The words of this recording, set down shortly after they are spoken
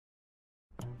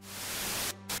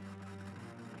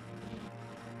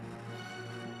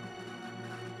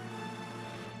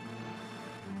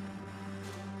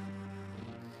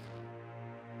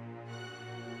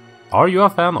Are you a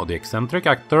fan of the eccentric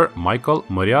actor Michael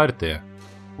Moriarty?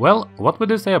 Well, what would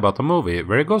you say about a movie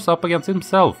where he goes up against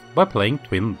himself by playing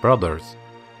twin brothers?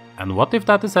 And what if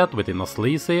that is set within a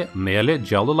sleazy, nearly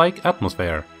giallo-like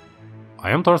atmosphere?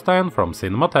 I am Torstein from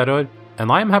CinemaTerror, and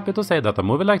I am happy to say that a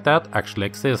movie like that actually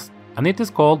exists, and it is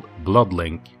called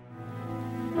Bloodlink.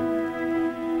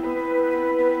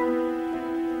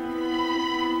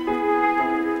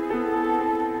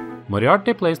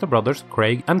 Moriarty plays the brothers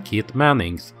Craig and Keith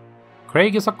Mannings.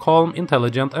 Craig is a calm,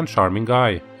 intelligent and charming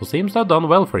guy, who seems to have done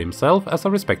well for himself as a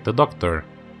respected doctor.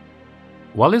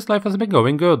 While his life has been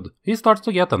going good, he starts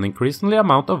to get an increasingly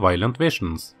amount of violent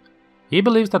visions. He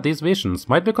believes that these visions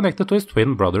might be connected to his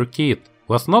twin brother Keith,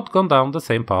 who has not gone down the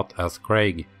same path as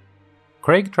Craig.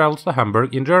 Craig travels to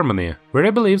Hamburg in Germany, where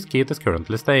he believes Keith is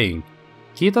currently staying.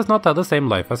 Keith has not had the same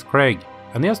life as Craig,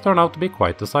 and he has turned out to be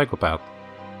quite a psychopath.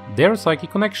 Their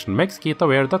psychic connection makes Keith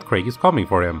aware that Craig is coming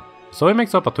for him, so he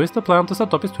makes up a twisted plan to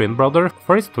set up his twin brother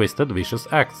for his twisted vicious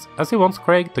acts, as he wants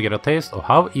Craig to get a taste of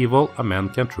how evil a man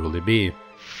can truly be.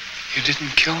 You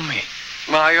didn't kill me.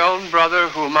 My own brother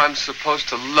whom I'm supposed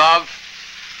to love.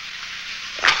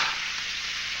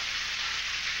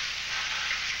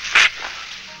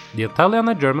 The Italian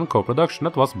and German co-production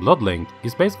that was Bloodlink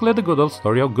is basically the good old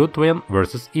story of good twin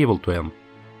versus evil twin.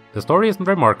 The story isn't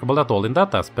remarkable at all in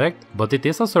that aspect, but it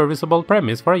is a serviceable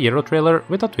premise for a Euro thriller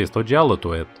with a twist of giallo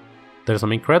to it. There's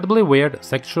some incredibly weird,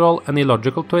 sexual and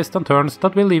illogical twists and turns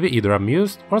that will leave you either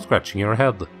amused or scratching your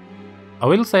head. I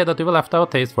will say that you will have to have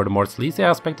a taste for the more sleazy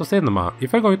aspect of cinema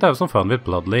if you're going to have some fun with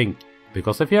Bloodlink,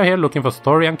 because if you're here looking for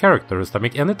story and characters that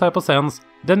make any type of sense,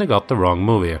 then you got the wrong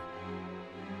movie.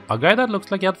 A guy that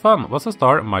looks like he had fun was the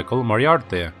star Michael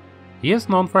Moriarty. He is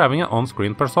known for having an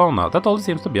on-screen persona that always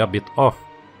seems to be a bit off,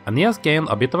 and he has gained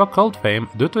a bit of a cult fame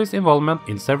due to his involvement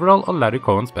in several of Larry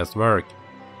Cohen's best work.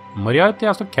 Moriarty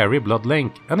has to carry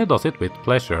Bloodlink, and he does it with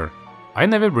pleasure. I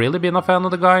never really been a fan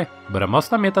of the guy, but I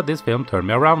must admit that this film turned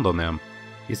me around on him.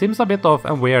 He seems a bit off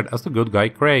and weird as the good guy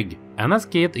Craig, and as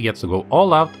Keith he gets to go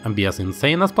all out and be as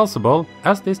insane as possible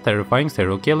as this terrifying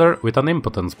serial killer with an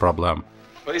impotence problem.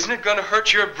 Well, isn't it gonna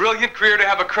hurt your brilliant career to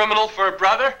have a criminal for a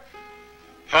brother?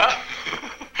 Huh?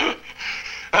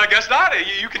 I guess not.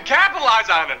 You can capitalize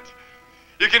on it.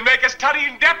 You can make us study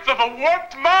in depth of a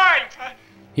warped mind.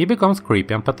 He becomes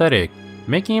creepy and pathetic,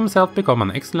 making himself become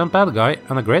an excellent bad guy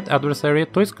and a great adversary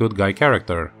to his good guy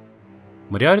character.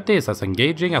 Moriarty is as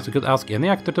engaging as you could ask any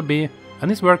actor to be, and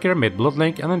his work here made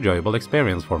Bloodlink an enjoyable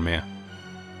experience for me.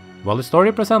 While the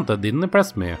story presented didn't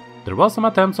impress me, there was some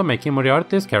attempts on making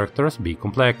Moriarty's characters be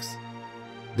complex.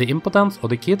 The impotence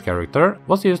of the Keith character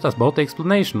was used as both the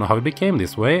explanation of how he became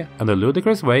this way and the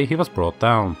ludicrous way he was brought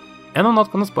down. And I'm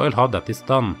not gonna spoil how that is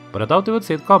done, but I doubt you would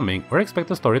see it coming or expect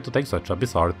the story to take such a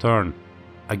bizarre turn.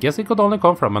 I guess it could only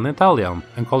come from an Italian,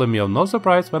 and calling me of no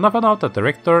surprise when I found out that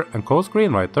director and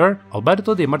co-screenwriter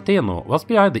Alberto Di Martino was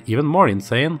behind the even more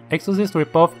insane Exorcist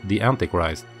ripoff The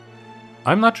Antichrist.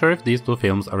 I'm not sure if these two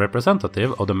films are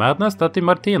representative of the madness that Di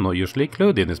Martino usually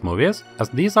includes in his movies, as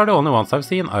these are the only ones I've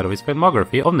seen out of his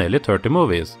filmography of nearly 30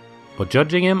 movies. But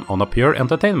judging him on a pure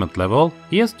entertainment level,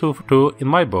 he is 2 for 2 in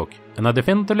my book, and I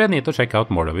definitively need to check out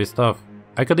more of his stuff.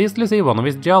 I could easily see one of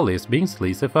his jollies being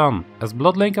sleazy fun, as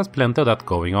Bloodlink has plenty of that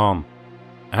going on.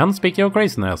 And speaking of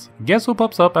craziness, guess who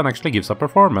pops up and actually gives a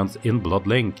performance in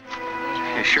Bloodlink?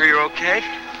 You sure you're okay?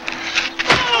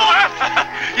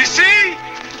 You see?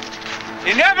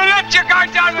 You never let your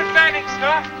guard down with Mannings,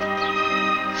 huh?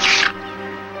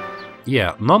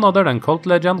 Yeah, none other than cult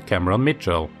legend Cameron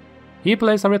Mitchell. He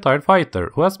plays a retired fighter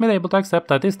who has been able to accept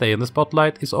that his stay in the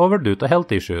spotlight is over due to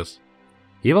health issues.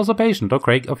 He was a patient of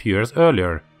Craig a few years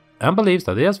earlier, and believes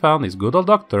that he has found his good old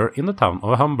doctor in the town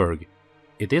of Hamburg.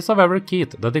 It is however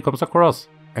Keith that he comes across,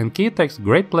 and Keith takes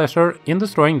great pleasure in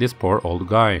destroying this poor old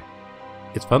guy.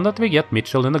 It's fun that we get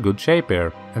Mitchell in a good shape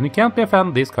here, and you can't be a fan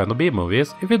of these kind of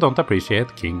B-movies if you don't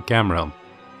appreciate King Cameron.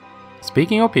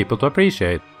 Speaking of people to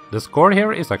appreciate, the score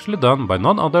here is actually done by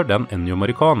none other than Ennio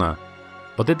Morricone.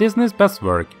 But it isn't his best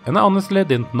work, and I honestly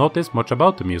didn't notice much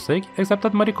about the music except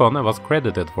that Morricone was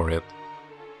credited for it.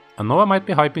 I know I might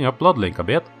be hyping up Bloodlink a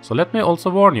bit, so let me also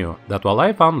warn you that while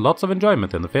I found lots of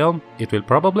enjoyment in the film, it will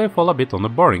probably fall a bit on the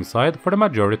boring side for the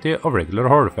majority of regular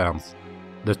horror fans.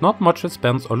 There's not much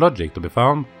suspense or logic to be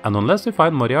found, and unless you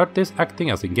find Moriarty's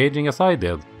acting as engaging as I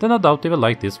did, then I doubt you will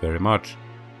like this very much.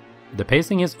 The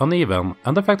pacing is uneven,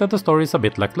 and the fact that the story is a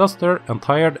bit lackluster and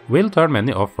tired will turn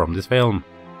many off from this film.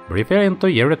 But if you're into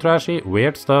eerie trashy,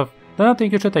 weird stuff, then I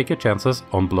think you should take your chances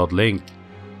on Bloodlink.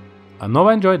 I know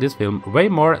I enjoyed this film way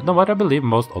more than what I believe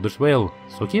most others will,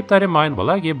 so keep that in mind while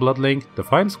I give Bloodlink the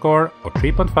fine score of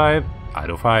 3.5 out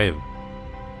of 5.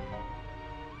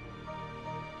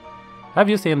 Have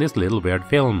you seen this little weird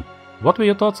film? What were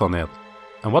your thoughts on it?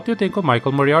 And what do you think of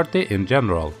Michael Moriarty in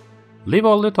general? Leave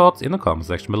all your thoughts in the comment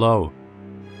section below.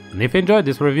 And if you enjoyed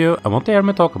this review and want to hear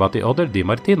me talk about the other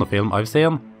Martino film I've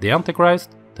seen, The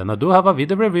Antichrist, then I do have a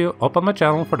video review up on my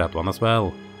channel for that one as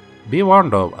well. Be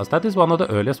warned though, as that is one of the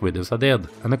earliest videos I did,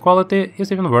 and the quality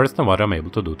is even worse than what I'm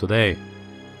able to do today.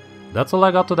 That's all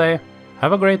I got today.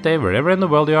 Have a great day wherever in the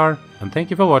world you are, and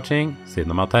thank you for watching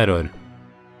CinemaTerror.